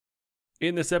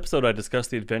In this episode, I discuss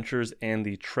the adventures and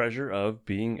the treasure of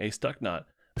being a stuck knot.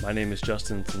 My name is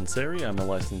Justin Sinceri. I'm a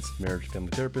licensed marriage and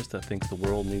family therapist that thinks the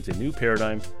world needs a new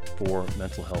paradigm for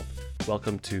mental health.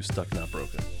 Welcome to Stuck Not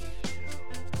Broken.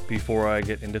 Before I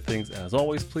get into things, as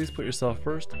always, please put yourself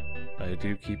first. I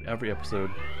do keep every episode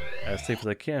as safe as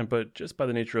I can, but just by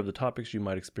the nature of the topics, you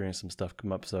might experience some stuff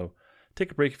come up, so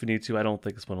take a break if you need to. I don't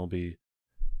think this one will be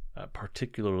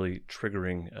particularly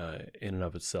triggering in and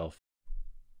of itself.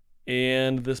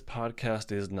 And this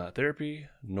podcast is not therapy,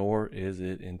 nor is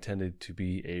it intended to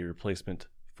be a replacement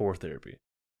for therapy.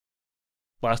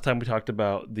 Last time we talked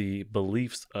about the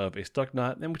beliefs of a stuck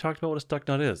knot, and we talked about what a stuck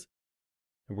knot is.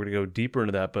 And we're going to go deeper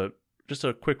into that, but just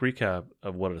a quick recap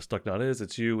of what a stuck knot is.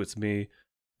 It's you, it's me,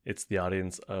 it's the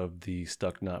audience of the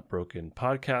Stuck Not Broken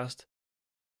podcast.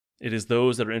 It is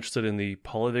those that are interested in the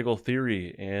polyvagal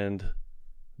theory and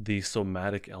the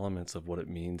somatic elements of what it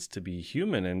means to be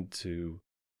human and to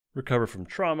recover from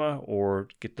trauma or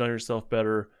get to know yourself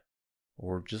better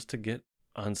or just to get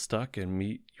unstuck and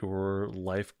meet your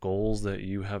life goals that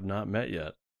you have not met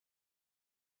yet.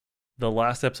 The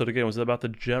last episode, again, was about the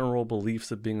general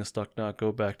beliefs of being a stuck knot.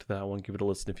 Go back to that one, give it a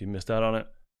listen if you missed out on it.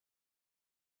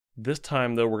 This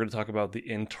time, though, we're going to talk about the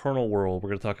internal world. We're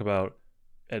going to talk about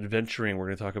adventuring. We're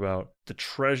going to talk about the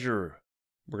treasure.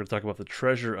 We're going to talk about the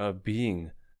treasure of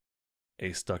being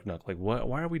a stuck knot. Like,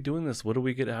 why are we doing this? What do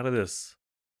we get out of this?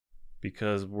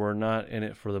 Because we're not in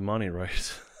it for the money,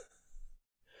 right?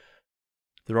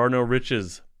 There are no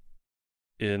riches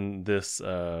in this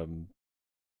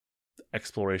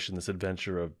exploration, this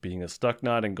adventure of being a stuck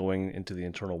knot and going into the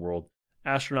internal world.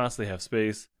 Astronauts, they have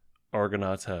space.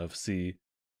 Argonauts have sea.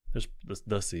 There's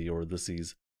the sea or the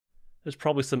seas. There's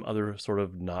probably some other sort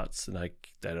of knots, and I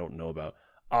don't know about.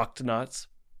 Octonauts.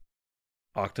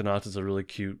 Octonauts is a really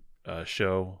cute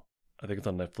show. I think it's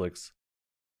on Netflix.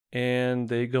 And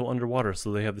they go underwater,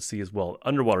 so they have the sea as well.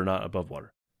 Underwater, not above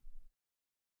water.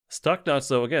 Stuck knots,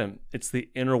 though, again, it's the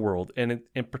inner world. And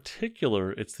in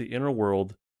particular, it's the inner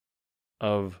world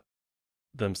of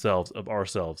themselves, of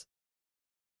ourselves,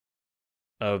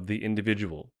 of the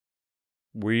individual.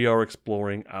 We are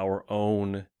exploring our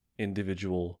own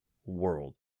individual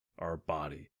world, our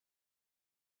body.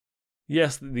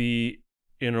 Yes, the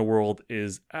inner world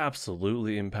is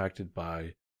absolutely impacted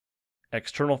by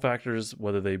external factors,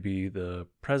 whether they be the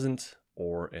present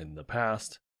or in the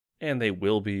past, and they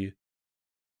will be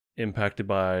impacted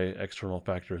by external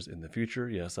factors in the future.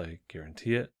 Yes, I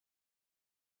guarantee it.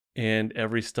 And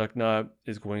every stuck knot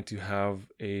is going to have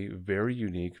a very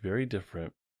unique, very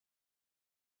different,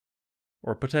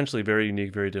 or potentially very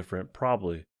unique, very different,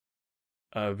 probably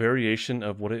a variation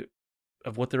of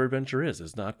what their adventure is.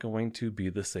 It's not going to be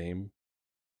the same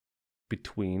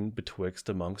betwixt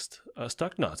amongst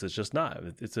stuck knots. It's just not.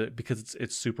 Because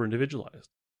it's super individualized.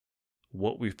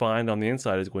 What we find on the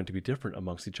inside is going to be different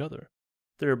amongst each other.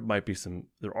 There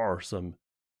are some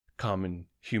common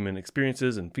human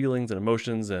experiences and feelings and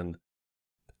emotions and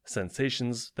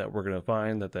sensations that we're going to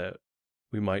find that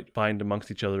we might find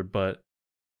amongst each other, but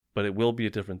it will be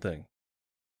a different thing.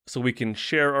 So we can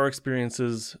share our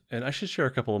experiences, and I should share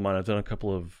a couple of mine. I've done a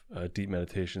couple of deep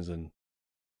meditations and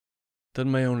done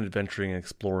my own adventuring and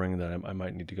exploring that I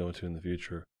might need to go into in the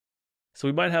future. So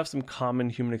we might have some common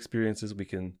human experiences. We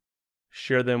can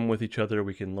share them with each other.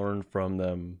 We can learn from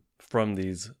them, from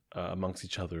these amongst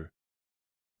each other.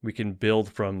 We can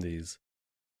build from these.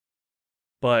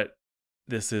 But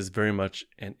this is very much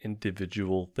an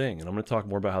individual thing. And I'm going to talk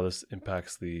more about how this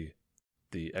impacts the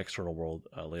external world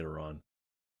later on.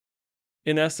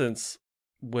 In essence,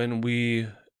 when we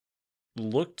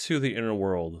look to the inner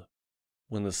world,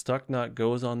 when the stuck knot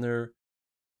goes on their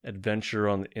adventure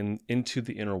into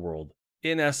the inner world,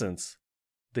 in essence,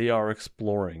 they are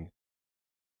exploring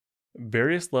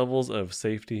various levels of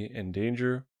safety and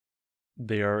danger.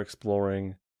 They are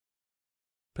exploring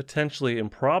potentially and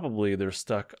probably their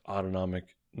stuck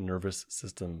autonomic nervous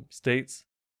system states.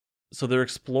 So they're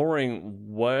exploring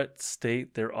what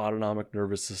state their autonomic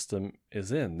nervous system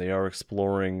is in. They are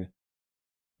exploring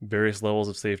various levels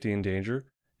of safety and danger.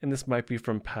 And this might be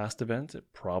from past events. It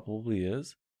probably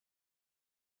is.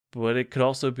 But it could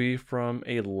also be from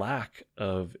a lack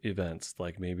of events,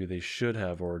 like maybe they should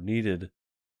have or needed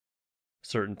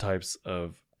certain types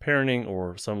of parenting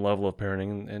or some level of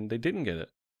parenting and they didn't get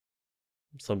it.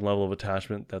 Some level of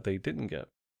attachment that they didn't get.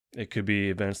 It could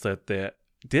be events that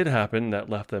did happen that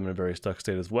left them in a very stuck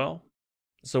state as well.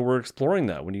 So we're exploring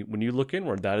that. When you look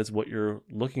inward, that is what you're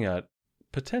looking at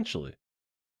potentially.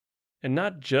 And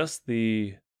not just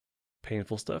the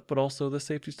painful stuff, but also the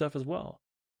safety stuff as well.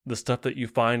 The stuff that you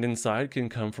find inside can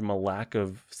come from a lack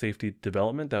of safety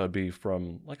development. That would be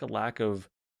from like a lack of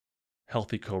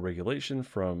healthy co-regulation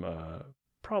from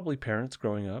probably parents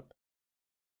growing up,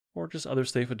 or just other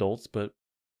safe adults, but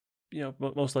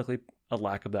most likely a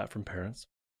lack of that from parents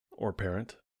or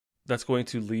parent. That's going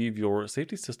to leave your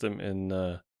safety system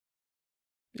in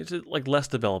it's like less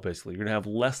developed. Basically, you're gonna have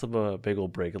less of a big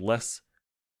old break, less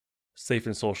safe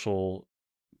and social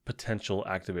potential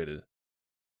activated.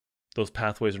 Those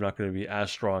pathways are not going to be as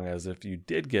strong as if you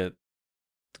did get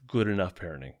good enough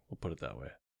parenting. We'll put it that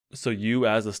way. So you,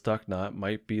 as a stuck knot,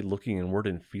 might be looking inward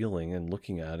and feeling and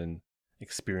looking at and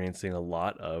experiencing a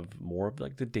lot of more of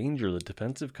like the danger, the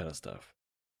defensive kind of stuff.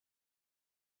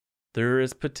 There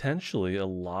is potentially a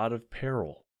lot of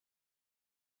peril,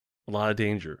 a lot of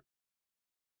danger,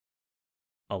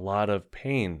 a lot of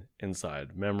pain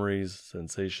inside, memories,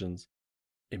 sensations,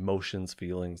 emotions,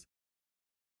 feelings,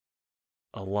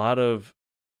 a lot of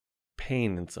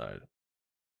pain inside.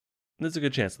 There's a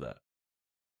good chance of that.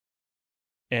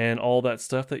 And all that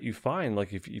stuff that you find,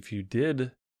 like if you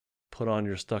did put on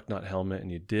your stuck knot helmet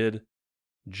and you did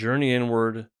journey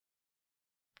inward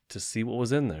to see what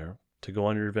was in there, to go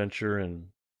on your adventure and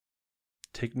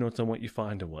take notes on what you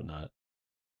find and whatnot,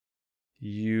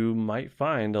 you might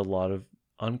find a lot of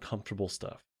uncomfortable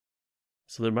stuff.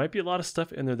 So there might be a lot of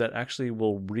stuff in there that actually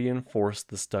will reinforce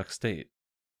the stuck state.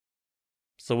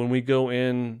 So when we go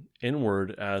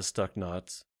inward as stuck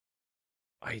knots,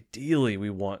 ideally we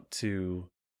want to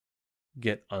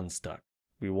get unstuck.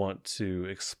 We want to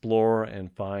explore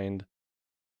and find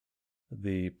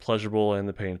the pleasurable and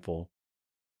the painful.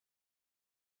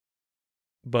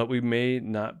 But we may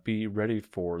not be ready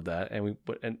for that, and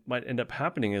what might end up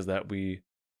happening is that we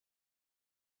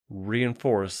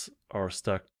reinforce our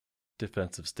stuck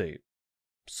defensive state.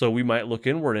 So we might look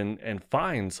inward and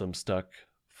find some stuck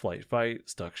flight fight,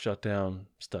 stuck shutdown,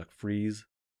 stuck freeze.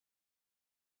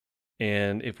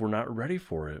 And if we're not ready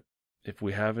for it, if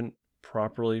we haven't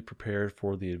properly prepared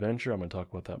for the adventure, I'm going to talk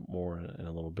about that more in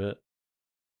a little bit.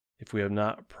 If we have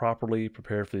not properly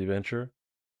prepared for the adventure,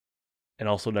 and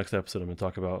also next episode, I'm going to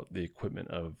talk about the equipment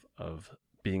of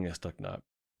being a stuck knot.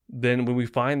 Then when we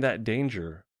find that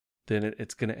danger, then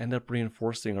it's going to end up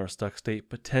reinforcing our stuck state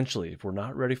potentially. If we're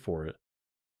not ready for it,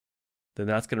 then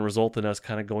that's going to result in us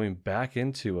kind of going back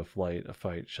into a flight, a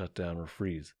fight, shutdown, or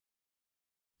freeze.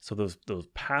 So those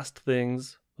past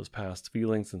things, those past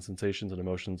feelings and sensations and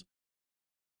emotions,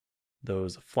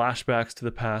 those flashbacks to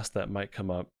the past that might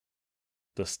come up,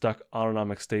 the stuck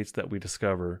autonomic states that we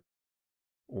discover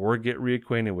or get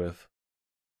reacquainted with,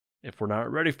 if we're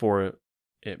not ready for it,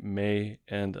 it may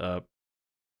end up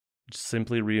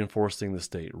simply reinforcing the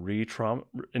state,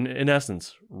 in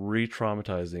essence,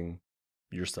 re-traumatizing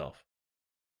yourself.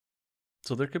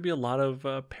 So there could be a lot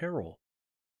of peril,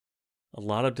 a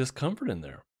lot of discomfort in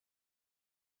there.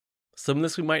 Some of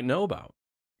this we might know about.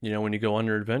 When you go on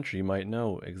your adventure, you might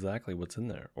know exactly what's in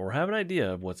there or have an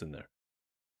idea of what's in there.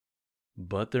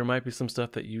 But there might be some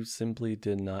stuff that you simply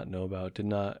did not know about,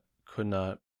 could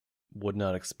not, would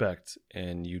not expect,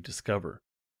 and you discover.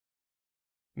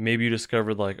 Maybe you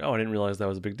discovered like, oh, I didn't realize that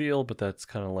was a big deal, but that's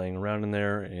kind of laying around in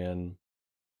there and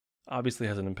obviously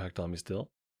has an impact on me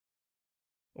still.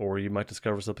 Or you might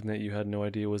discover something that you had no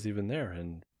idea was even there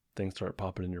and things start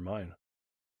popping in your mind.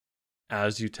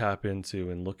 As you tap into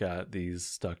and look at these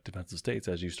stuck defensive states,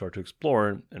 as you start to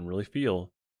explore and really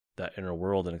feel that inner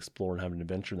world and explore and have an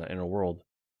adventure in that inner world,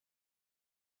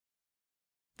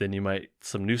 then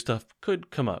some new stuff could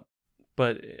come up.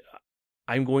 But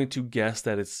I'm going to guess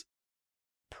that it's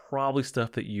probably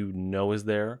stuff that you know is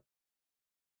there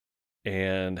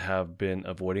and have been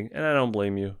avoiding. And I don't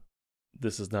blame you.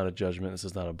 This is not a judgment. This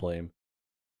is not a blame.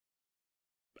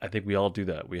 I think we all do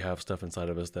that. We have stuff inside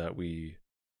of us that we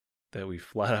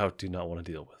flat out do not want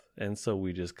to deal with. And so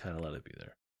we just kind of let it be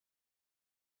there.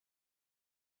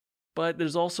 But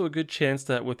there's also a good chance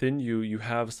that within you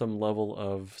have some level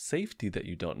of safety that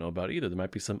you don't know about either. There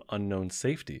might be some unknown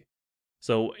safety.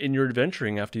 So in your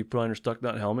adventuring, after you put on your stuck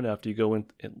knot helmet, after you go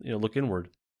and look inward,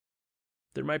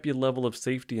 there might be a level of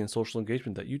safety and social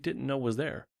engagement that you didn't know was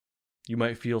there. You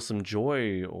might feel some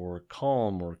joy or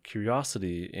calm or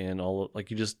curiosity and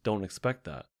you just don't expect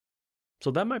that.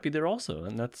 So that might be there also.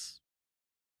 And that's,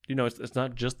 it's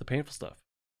not just the painful stuff.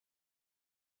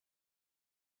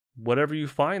 Whatever you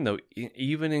find though,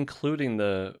 even including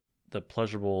the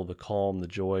pleasurable, the calm, the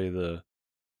joy, the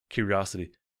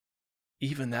curiosity,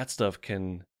 even that stuff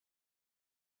can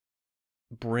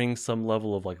bring some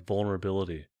level of like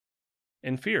vulnerability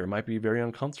and fear. It might be very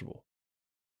uncomfortable.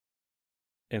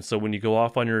 And so when you go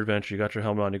off on your adventure, you got your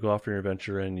helmet on, you go off on your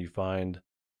adventure and you find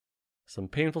some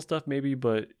painful stuff maybe,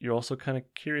 but you're also kind of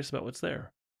curious about what's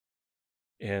there.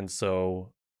 And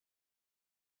so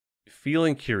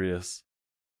feeling curious,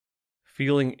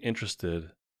 feeling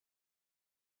interested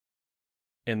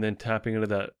and then tapping into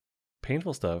that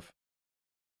painful stuff,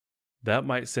 that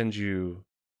might send you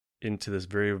into this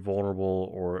very vulnerable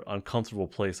or uncomfortable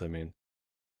place,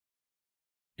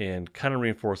 and kind of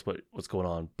reinforce what's going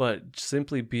on. But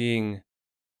simply being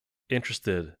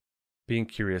interested, being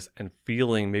curious, and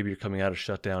feeling maybe you're coming out of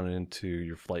shutdown and into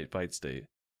your flight fight state.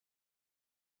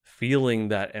 Feeling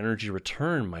that energy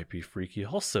return might be freaky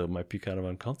also, might be kind of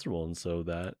uncomfortable. And so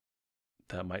that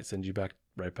might send you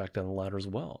right back down the ladder as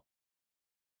well.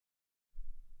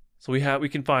 So we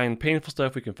can find painful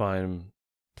stuff, we can find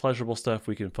pleasurable stuff,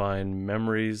 we can find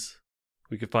memories.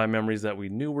 We could find memories that we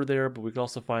knew were there, but we could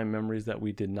also find memories that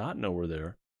we did not know were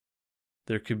there.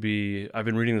 There could be, I've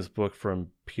been reading this book from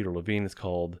Peter Levine. It's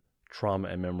called Trauma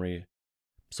and Memory.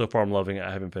 So far I'm loving it.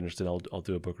 I haven't finished it. I'll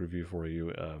do a book review for you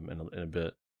in a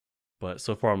bit. But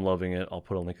so far I'm loving it. I'll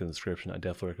put a link in the description. I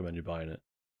definitely recommend you buying it.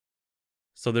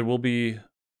 So there will be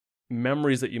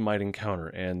memories that you might encounter,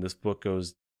 and this book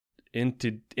goes in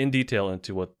detail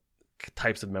into what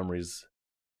types of memories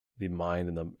the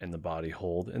mind and the body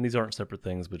hold. And these aren't separate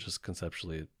things, but just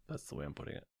conceptually, that's the way I'm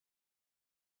putting it.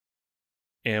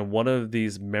 And one of the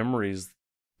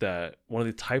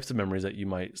types of memories that you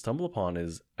might stumble upon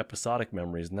is episodic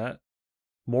memories, and that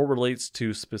more relates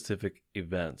to specific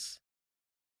events.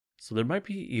 So there might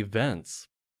be events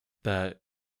that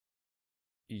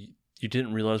you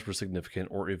didn't realize were significant,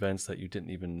 or events that you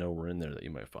didn't even know were in there that you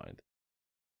might find.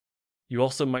 You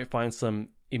also might find some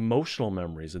emotional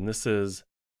memories, and this is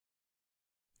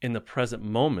in the present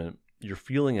moment, you're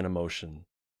feeling an emotion.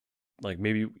 Like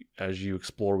maybe as you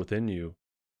explore within you,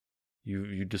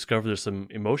 you discover there's some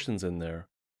emotions in there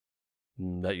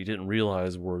that you didn't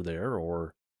realize were there,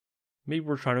 or maybe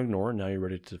we're trying to ignore, and now you're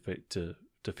ready to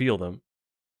feel them.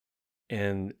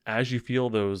 And as you feel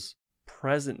those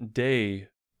present day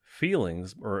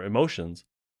feelings or emotions,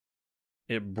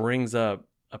 it brings up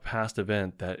a past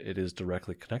event that it is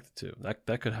directly connected to.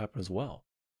 That could happen as well.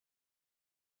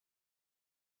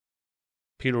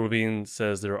 Peter Levine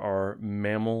says there are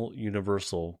mammal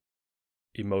universal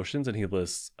emotions, and he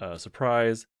lists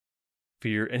surprise,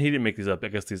 fear, and he didn't make these up. I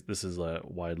guess this is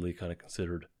widely kind of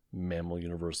considered mammal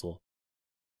universal.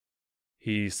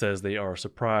 He says they are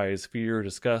surprise, fear,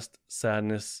 disgust,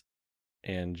 sadness,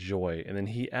 and joy. And then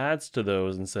he adds to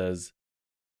those and says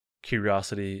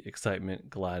curiosity,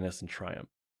 excitement, gladness, and triumph.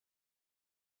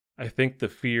 I think the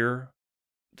fear,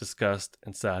 disgust,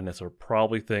 and sadness are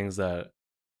probably things that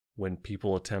when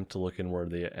people attempt to look inward,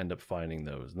 they end up finding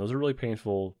those. And those are really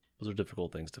painful. Those are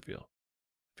difficult things to feel.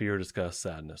 Fear, disgust,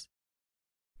 sadness.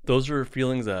 Those are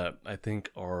feelings that I think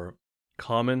are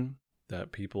common,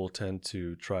 that people tend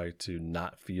to try to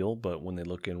not feel, but when they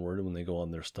look inward and when they go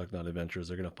on their Stuck Knot adventures,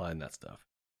 they're going to find that stuff.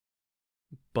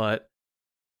 But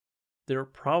there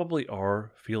probably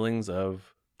are feelings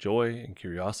of joy and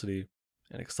curiosity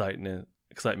and excitement,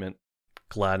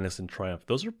 gladness, and triumph.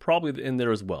 Those are probably in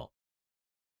there as well.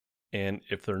 And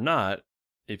if they're not,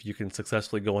 if you can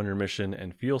successfully go on your mission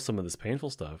and feel some of this painful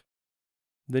stuff,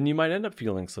 then you might end up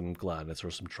feeling some gladness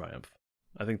or some triumph.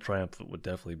 I think triumph would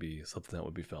definitely be something that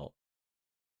would be felt.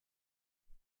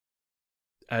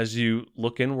 As you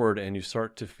look inward and you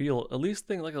start to feel at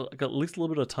least at least a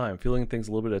little bit of time, feeling things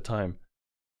a little bit at a time,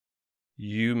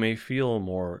 you may feel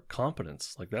more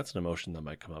confidence. Like that's an emotion that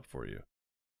might come up for you.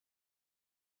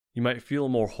 You might feel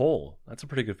more whole. That's a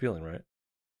pretty good feeling, right?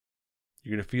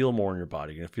 You're going to feel more in your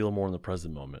body. You're going to feel more in the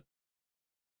present moment.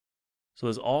 So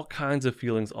there's all kinds of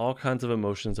feelings, all kinds of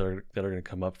emotions that are going to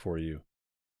come up for you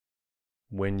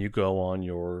when you go on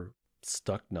your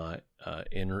Stuck Knot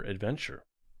inner adventure.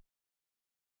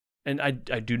 And I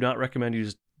do not recommend you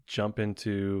just jump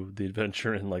into the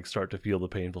adventure and start to feel the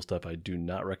painful stuff. I do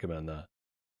not recommend that.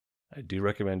 I do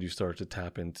recommend you start to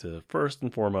tap into, first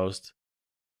and foremost,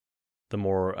 the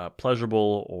more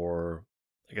pleasurable or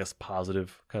I guess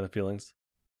positive kind of feelings.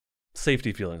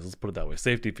 Safety feelings, let's put it that way.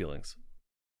 Safety feelings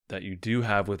that you do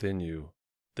have within you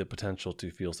the potential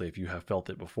to feel safe. You have felt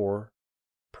it before,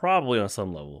 probably on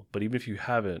some level, but even if you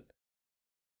haven't,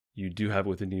 you do have it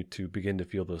within you to begin to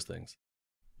feel those things.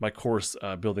 My course,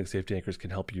 Building Safety Anchors, can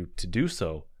help you to do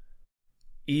so,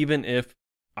 even if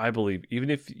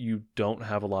you don't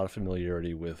have a lot of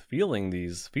familiarity with feeling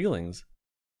these feelings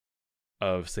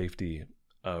of safety,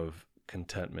 of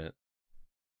contentment,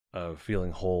 of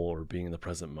feeling whole or being in the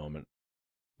present moment.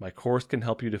 My course can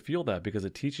help you to feel that because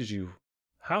it teaches you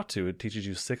how to. It teaches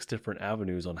you 6 different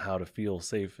avenues on how to feel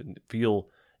safe and feel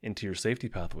into your safety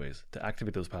pathways, to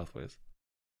activate those pathways.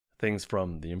 Things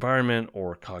from the environment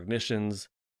or cognitions,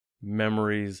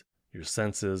 memories, your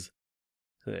senses,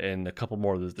 and a couple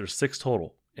more. There's 6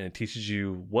 total, and it teaches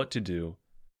you what to do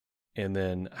and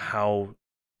then how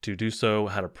to do so,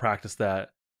 how to practice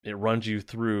that. It runs you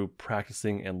through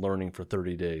practicing and learning for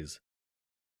 30 days.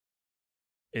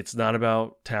 It's not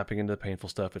about tapping into the painful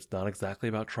stuff. It's not exactly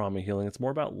about trauma healing. It's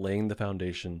more about laying the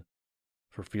foundation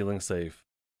for feeling safe,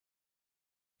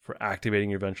 for activating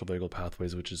your ventral vagal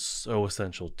pathways, which is so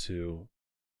essential to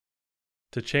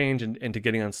change and to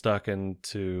getting unstuck and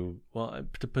to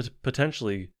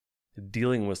potentially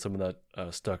dealing with some of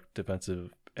that stuck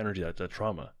defensive energy, that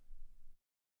trauma.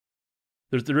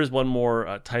 There is one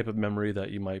more type of memory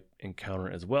that you might encounter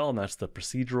as well, and that's the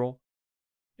procedural.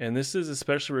 And this is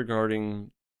especially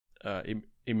regarding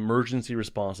emergency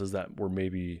responses that were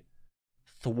maybe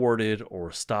thwarted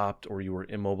or stopped, or you were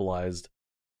immobilized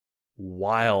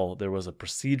while there was a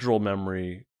procedural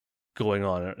memory going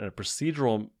on. And a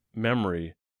procedural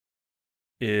memory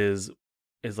is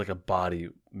like a body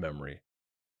memory.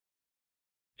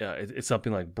 It's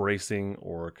something like bracing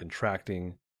or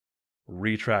contracting,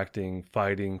 retracting,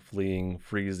 fighting, fleeing,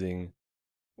 freezing,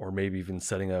 or maybe even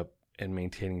setting up and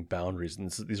maintaining boundaries. And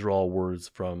these are all words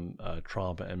from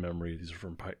Trauma and Memory. These are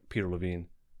from Peter Levine.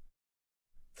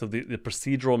 So the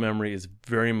procedural memory is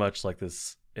very much like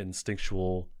this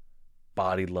instinctual,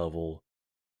 body level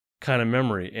kind of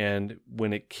memory. And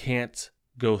when it can't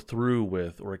go through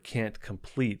with, or it can't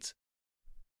complete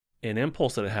an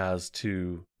impulse that it has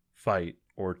to fight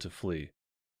or to flee,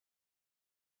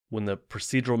 when the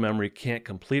procedural memory can't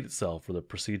complete itself, or the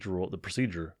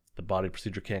body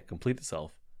procedure can't complete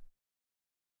itself,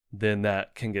 then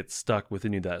that can get stuck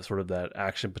within you. That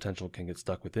action potential can get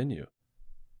stuck within you.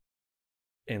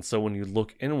 And so when you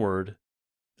look inward,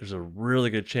 there's a really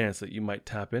good chance that you might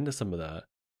tap into some of that,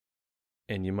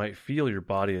 and you might feel your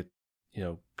body,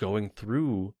 going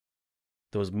through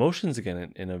those motions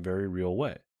again in a very real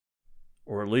way.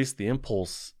 Or at least the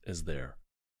impulse is there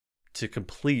to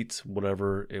complete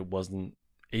whatever it wasn't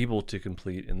able to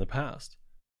complete in the past.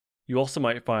 You also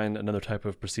might find another type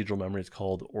of procedural memory. It's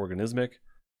called organismic.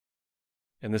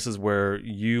 And this is where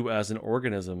you as an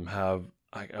organism have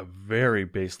a very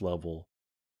base level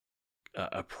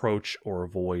approach or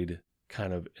avoid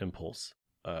kind of impulse,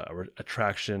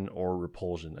 attraction or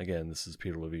repulsion. Again, this is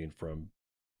Peter Levine from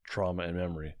Trauma and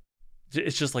Memory.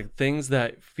 It's just like things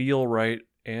that feel right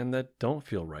and that don't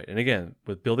feel right. And again,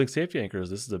 with building safety anchors,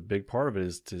 this is a big part of it,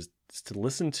 is to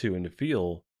listen to and to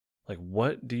feel, like,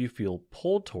 what do you feel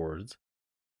pulled towards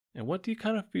and what do you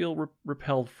kind of feel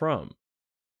repelled from?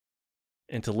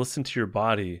 And to listen to your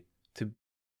body to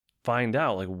find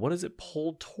out, like, what is it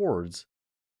pulled towards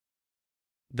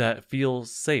that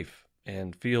feels safe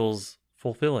and feels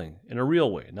fulfilling in a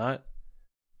real way, not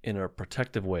in a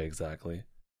protective way exactly,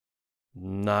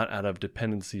 not out of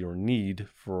dependency or need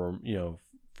for,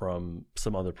 from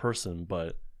some other person,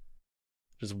 but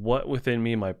just what within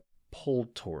me am I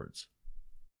pulled towards.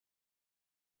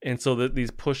 And so that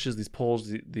these pushes, these pulls,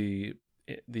 the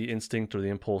instinct or the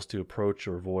impulse to approach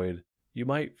or avoid, you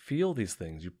might feel these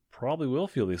things. You probably will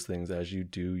feel these things as you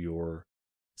do your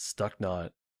stuck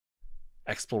knot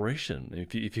exploration.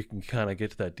 If you can kind of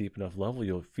get to that deep enough level,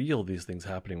 you'll feel these things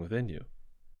happening within you.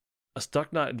 A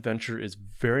stuck knot adventure is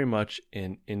very much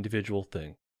an individual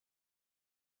thing.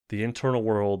 The internal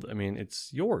world,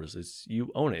 it's yours.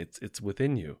 You own it. It's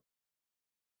within you.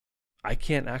 I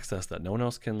can't access that. No one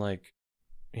else can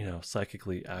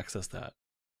psychically access that.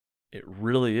 It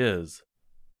really is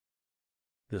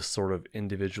this sort of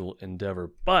individual endeavor.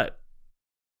 But,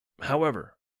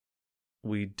 however,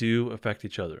 we do affect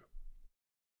each other.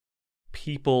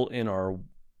 People in our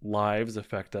lives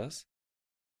affect us.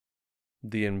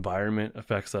 The environment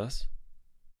affects us.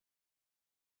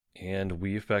 And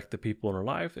we affect the people in our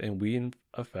life, and we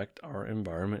affect our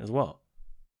environment as well.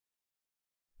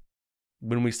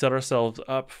 When we set ourselves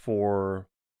up for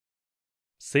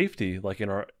safety, like in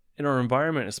our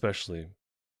environment especially,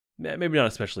 maybe not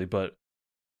especially, but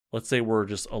let's say we're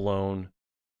just alone.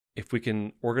 If we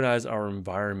can organize our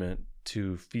environment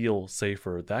to feel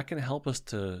safer, that can help us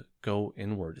to go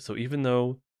inward. So even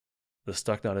though the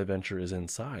stuck knot adventure is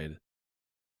inside,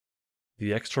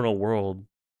 the external world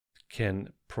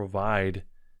can provide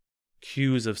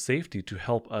cues of safety to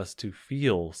help us to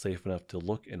feel safe enough to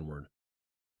look inward.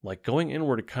 Like going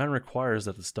inward, it kind of requires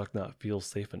that the stuck knot feels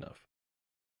safe enough.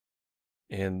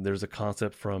 And there's a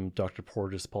concept from Dr.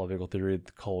 Porges' polyvagal theory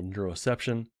called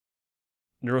neuroception.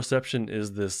 Neuroception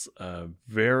is this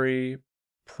very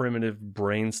primitive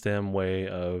brainstem way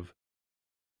of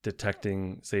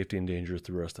detecting safety and danger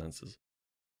through our senses.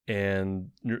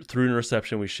 And through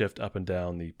neuroception, we shift up and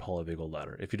down the polyvagal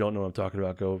ladder. If you don't know what I'm talking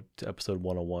about, go to episode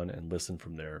 101 and listen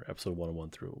from there, episode 101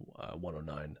 through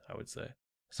 109, I would say.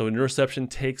 So interoception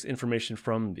takes information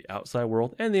from the outside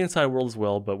world and the inside world as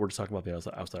well, but we're just talking about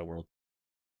the outside world.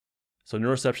 So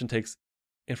neuroception takes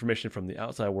information from the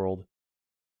outside world.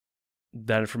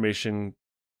 That information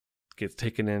gets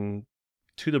taken in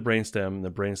to the brainstem.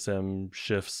 The brainstem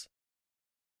shifts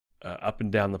up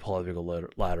and down the polyvagal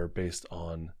ladder based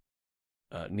on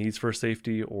needs for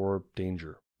safety or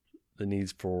danger, the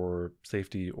needs for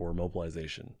safety or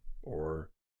mobilization or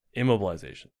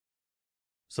immobilization.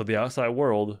 So the outside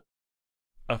world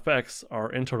affects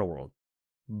our internal world,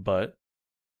 but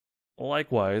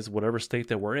likewise, whatever state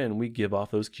that we're in, we give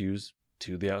off those cues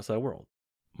to the outside world.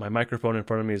 My microphone in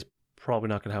front of me is probably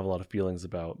not going to have a lot of feelings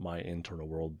about my internal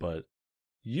world, but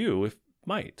you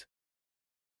might.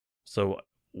 So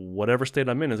whatever state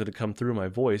I'm in is going to come through my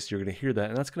voice. You're going to hear that,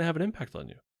 and that's going to have an impact on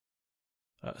you.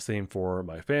 Same for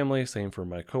my family, same for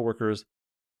my coworkers.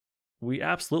 We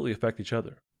absolutely affect each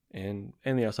other and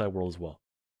the outside world as well.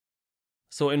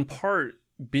 So in part,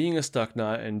 being a stuck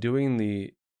knot and doing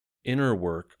the inner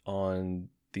work on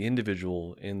the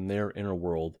individual in their inner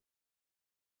world,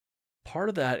 part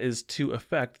of that is to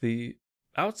affect the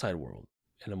outside world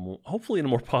hopefully in a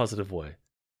more positive way.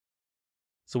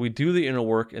 So we do the inner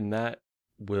work, and that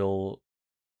will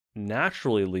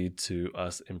naturally lead to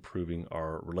us improving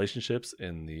our relationships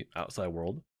in the outside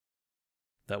world.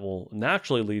 That will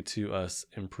naturally lead to us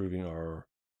improving our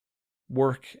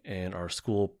work and our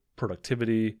school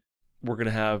productivity. We're going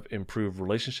to have improved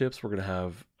relationships. We're going to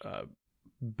have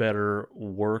better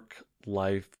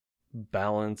work-life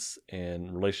balance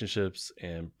and relationships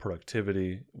and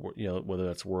productivity, whether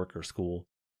that's work or school.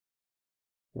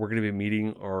 We're going to be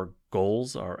meeting our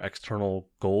goals, our external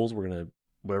goals. We're going to,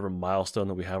 whatever milestone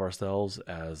that we have ourselves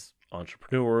as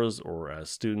entrepreneurs or as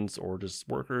students or just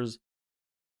workers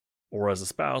or as a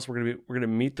spouse, we're going to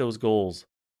meet those goals.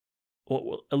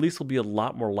 Well, at least we'll be a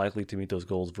lot more likely to meet those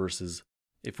goals versus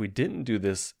if we didn't do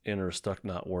this inner stuck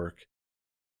knot work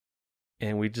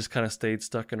and we just kind of stayed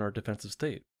stuck in our defensive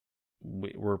state.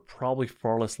 We're probably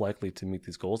far less likely to meet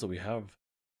these goals that we have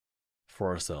for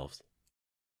ourselves.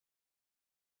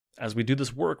 As we do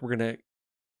this work, we're going to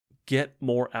get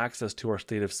more access to our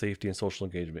state of safety and social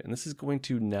engagement. And this is going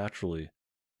to naturally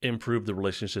improve the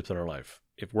relationships in our life.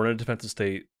 If we're in a defensive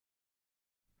state,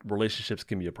 relationships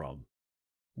can be a problem,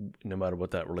 no matter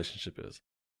what that relationship is.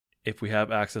 If we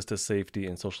have access to safety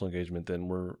and social engagement, then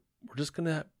we're just going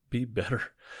to be better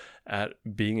at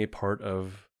being a part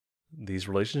of these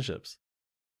relationships,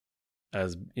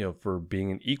 as for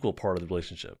being an equal part of the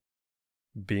relationship,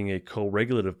 being a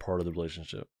co-regulative part of the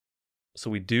relationship. So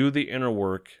we do the inner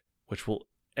work, which will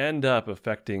end up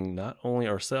affecting not only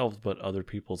ourselves, but other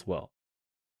people as well.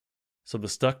 So the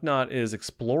stuck knot is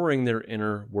exploring their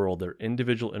inner world, their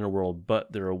individual inner world,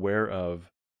 but they're aware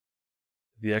of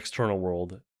the external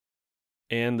world,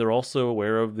 and they're also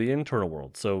aware of the internal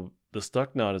world. So the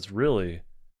stuck knot is really,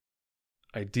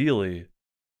 ideally,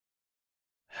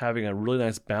 having a really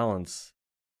nice balance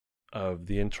of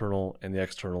the internal and the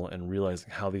external and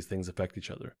realizing how these things affect each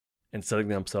other and setting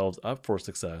themselves up for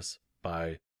success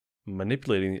by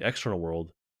manipulating the external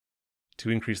world to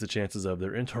increase the chances of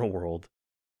their internal world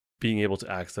being able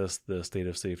to access the state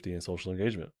of safety and social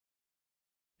engagement.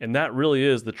 And that really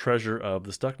is the treasure of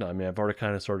the stuck knot. I mean, I've already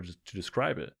kind of started to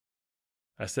describe it.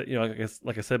 I said,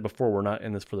 like I said before, we're not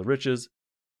in this for the riches.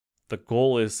 The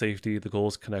goal is safety. The goal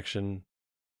is connection.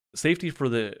 Safety for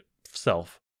the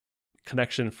self,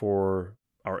 connection for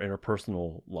our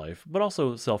interpersonal life, but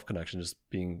also self-connection, just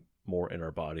being more in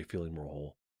our body, feeling more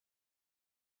whole.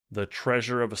 The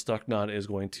treasure of a stuck knot is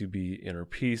going to be inner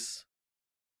peace,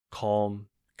 calm,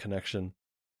 connection.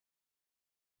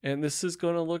 And this is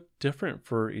going to look different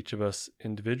for each of us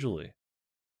individually.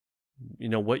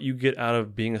 What you get out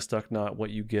of being a stuck knot, what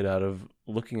you get out of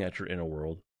looking at your inner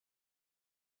world,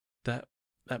 that's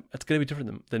going to be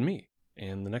different than me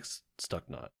and the next stuck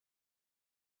knot.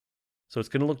 So it's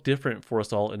going to look different for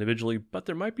us all individually, but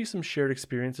there might be some shared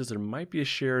experiences. There might be a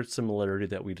shared similarity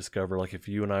that we discover. Like if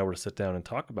you and I were to sit down and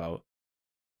talk about,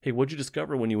 hey, what'd you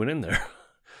discover when you went in there?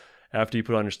 After you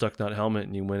put on your stuck knot helmet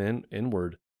and you went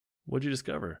inward, what'd you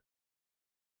discover?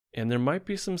 And there might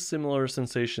be some similar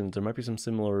sensations. There might be some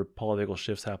similar polyvagal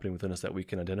shifts happening within us that we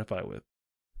can identify with.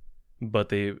 But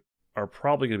they are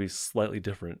probably going to be slightly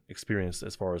different experience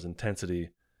as far as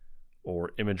intensity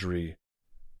or imagery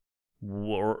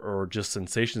or just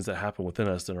sensations that happen within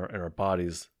us in our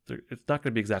bodies. It's not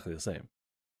going to be exactly the same.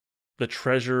 The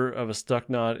treasure of a stuck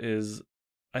knot is,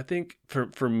 I think,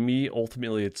 for me,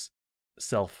 ultimately, it's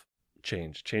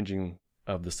changing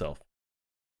of the self,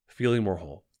 feeling more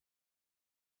whole,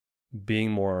 being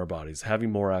more in our bodies,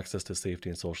 having more access to safety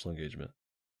and social engagement,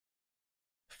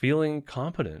 feeling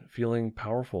competent, feeling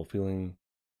powerful, feeling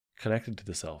connected to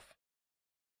the self.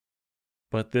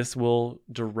 But this will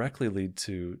directly lead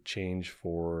to change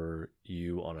for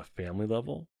you on a family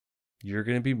level. You're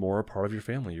going to be more a part of your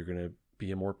family. You're going to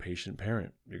be a more patient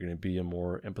parent. You're going to be a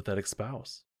more empathetic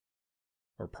spouse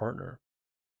or partner.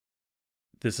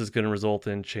 This is going to result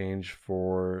in change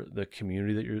for the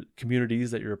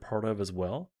communities that you're a part of as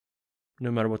well.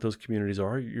 No matter what those communities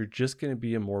are, you're just going to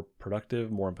be a more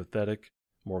productive, more empathetic,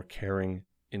 more caring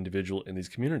individual in these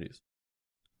communities.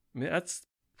 I mean, that's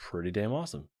pretty damn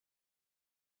awesome.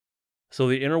 So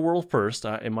the inner world first,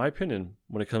 in my opinion,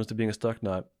 when it comes to being a stuck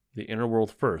knot, the inner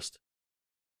world first,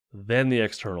 then the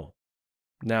external.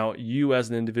 Now, you as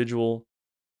an individual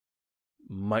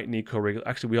might need co-regulation.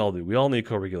 Actually, we all do. We all need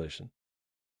co-regulation.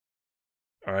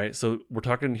 All right. So we're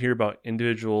talking here about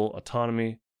individual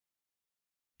autonomy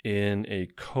in a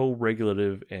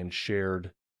co-regulative and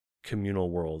shared communal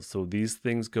world. So these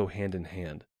things go hand in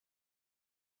hand.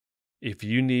 If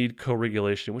you need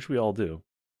co-regulation, which we all do,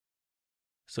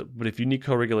 but if you need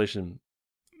co-regulation,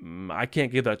 I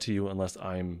can't give that to you unless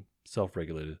I'm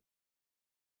self-regulated.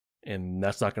 And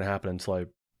that's not going to happen until I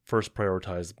first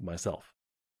prioritize myself.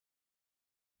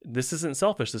 This isn't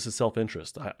selfish. This is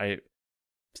self-interest.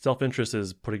 Self-interest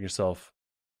is putting yourself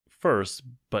first,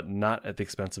 but not at the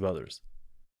expense of others.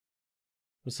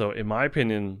 So in my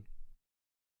opinion,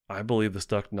 I believe the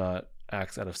stuck knot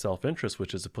acts out of self-interest,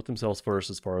 which is to put themselves first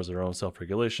as far as their own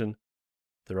self-regulation,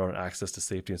 their own access to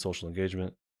safety and social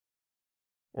engagement,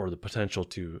 or the potential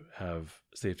to have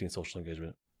safety and social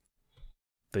engagement.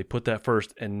 They put that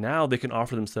first, and now they can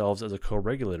offer themselves as a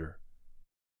co-regulator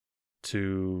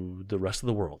to the rest of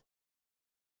the world.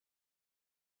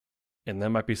 And that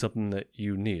might be something that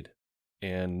you need.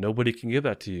 And nobody can give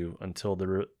that to you until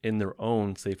they're in their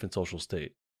own safe and social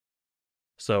state.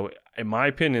 So, in my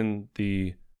opinion,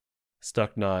 the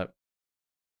stuck knot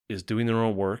is doing their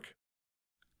own work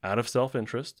out of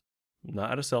self-interest,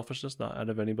 not out of selfishness, not out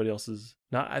of anybody else's,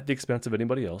 not at the expense of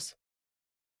anybody else,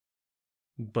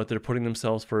 but they're putting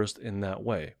themselves first in that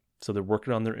way. So they're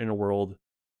working on their inner world,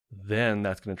 then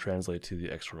that's going to translate to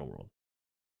the external world.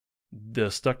 The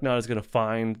stuck knot is going to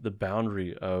find the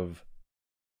boundary of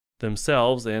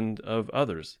themselves and of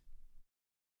others.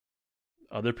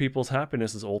 Other people's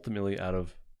happiness is ultimately out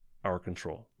of our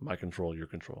control, my control, your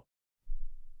control.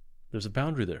 There's a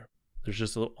boundary there. There's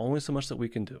just only so much that we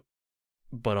can do.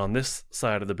 But on this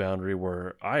side of the boundary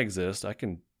where I exist, I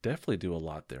can definitely do a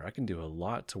lot there. I can do a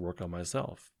lot to work on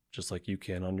myself, just like you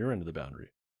can on your end of the boundary.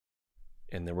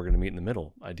 And then we're going to meet in the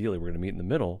middle. Ideally, we're going to meet in the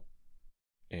middle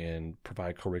and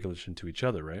provide co-regulation to each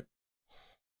other, right?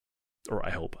 Or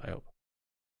I hope.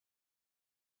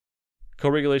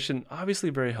 Co-regulation,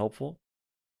 obviously very helpful,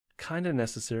 kind of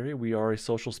necessary. We are a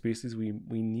social species. We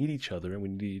need each other, and we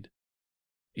need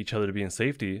each other to be in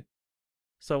safety.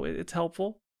 So it's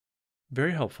helpful,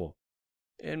 very helpful.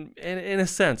 And in a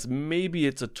sense, maybe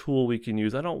it's a tool we can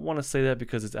use. I don't want to say that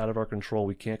because it's out of our control.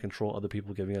 We can't control other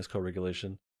people giving us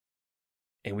co-regulation.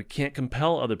 And we can't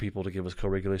compel other people to give us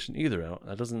co-regulation either.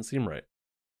 That doesn't seem right.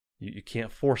 You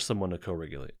can't force someone to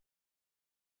co-regulate.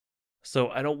 So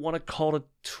I don't want to call it a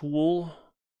tool,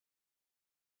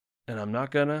 and I'm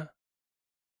not gonna,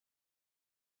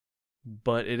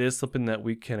 but it is something that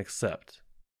we can accept.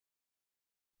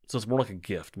 So it's more like a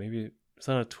gift. Maybe it's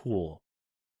not a tool.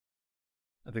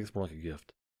 I think it's more like a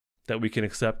gift that we can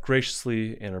accept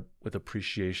graciously and with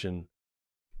appreciation,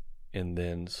 and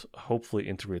then hopefully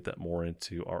integrate that more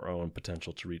into our own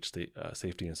potential to reach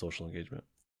safety and social engagement,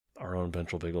 our own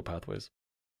ventral vagal pathways.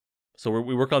 So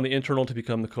we work on the internal to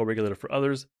become the co-regulator for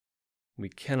others. We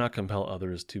cannot compel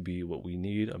others to be what we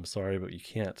need. I'm sorry, but you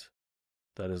can't.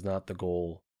 That is not the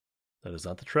goal. That is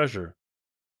not the treasure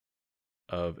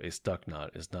of a stuck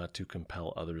knot, is not to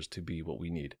compel others to be what we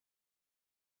need.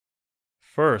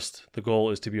 First, the goal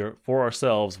is to be for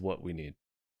ourselves what we need.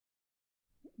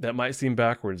 That might seem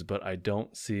backwards, but I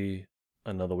don't see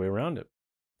another way around it,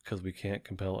 because we can't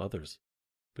compel others.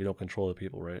 We don't control the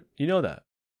people, right? You know that.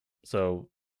 So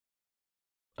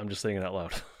I'm just saying it out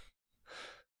loud.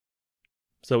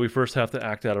 So we first have to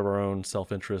act out of our own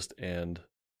self-interest and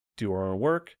do our own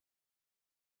work.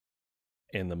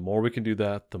 And the more we can do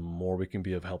that, the more we can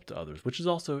be of help to others, which is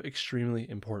also extremely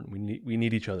important. We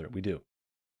need each other. We do.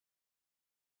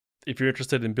 If you're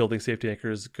interested in building safety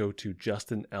anchors, go to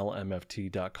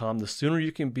justinlmft.com. The sooner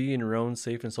you can be in your own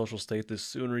safe and social state, the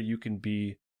sooner you can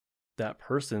be that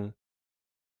person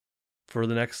for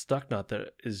the next stuck knot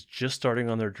that is just starting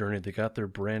on their journey. They got their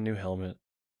brand new helmet.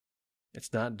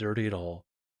 It's not dirty at all.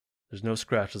 There's no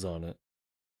scratches on it.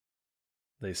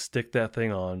 They stick that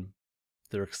thing on.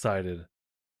 They're excited.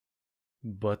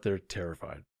 but they're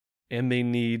terrified. And they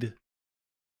need,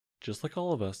 just like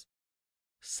all of us,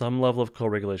 some level of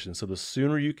co-regulation. So the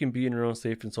sooner you can be in your own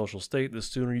safe and social state, the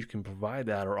sooner you can provide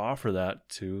that or offer that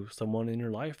to someone in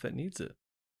your life that needs it.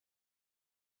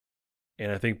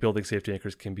 And I think building safety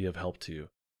anchors can be of help to you.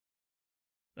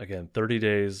 Again, 30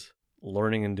 days,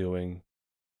 learning and doing,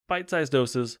 bite-sized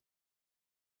doses,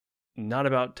 not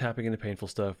about tapping into painful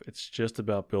stuff. It's just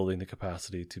about building the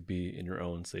capacity to be in your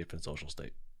own safe and social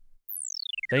state.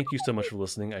 Thank you so much for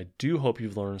listening. I do hope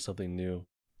you've learned something new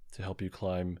to help you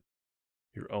climb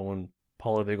your own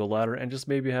polyvagal ladder, and just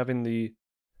maybe having the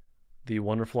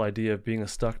wonderful idea of being a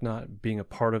stuck knot, being a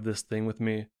part of this thing with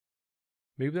me.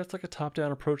 Maybe that's like a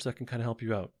top-down approach that can kind of help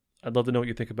you out. I'd love to know what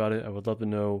you think about it. I would love to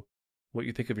know what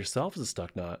you think of yourself as a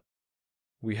stuck knot.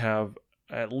 We have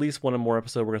at least one more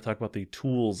episode. We're going to talk about the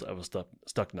tools of a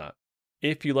stuck knot.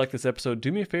 If you like this episode,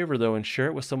 do me a favor though and share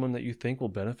it with someone that you think will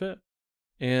benefit.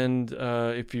 And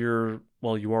if you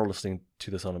are listening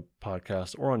to this on a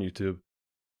podcast or on YouTube,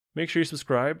 make sure you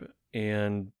subscribe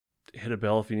and hit a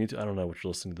bell if you need to. I don't know what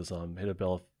you're listening to this on. Hit a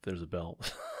bell if there's a bell.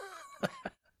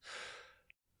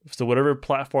 So whatever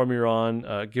platform you're on,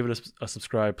 give it a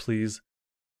subscribe, please.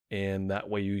 And that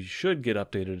way you should get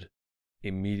updated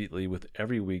immediately with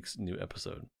every week's new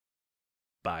episode.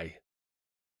 Bye.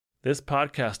 This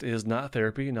podcast is not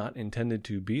therapy, not intended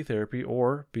to be therapy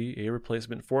or be a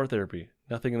replacement for therapy.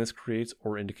 Nothing in this creates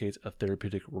or indicates a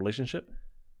therapeutic relationship.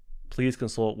 Please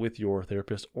consult with your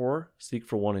therapist or seek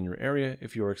for one in your area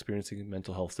if you are experiencing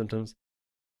mental health symptoms.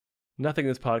 Nothing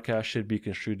in this podcast should be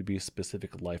construed to be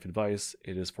specific life advice.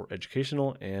 It is for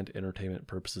educational and entertainment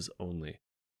purposes only.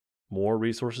 More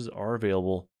resources are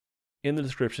available in the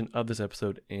description of this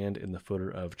episode and in the footer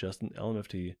of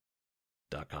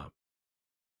justinlmft.com.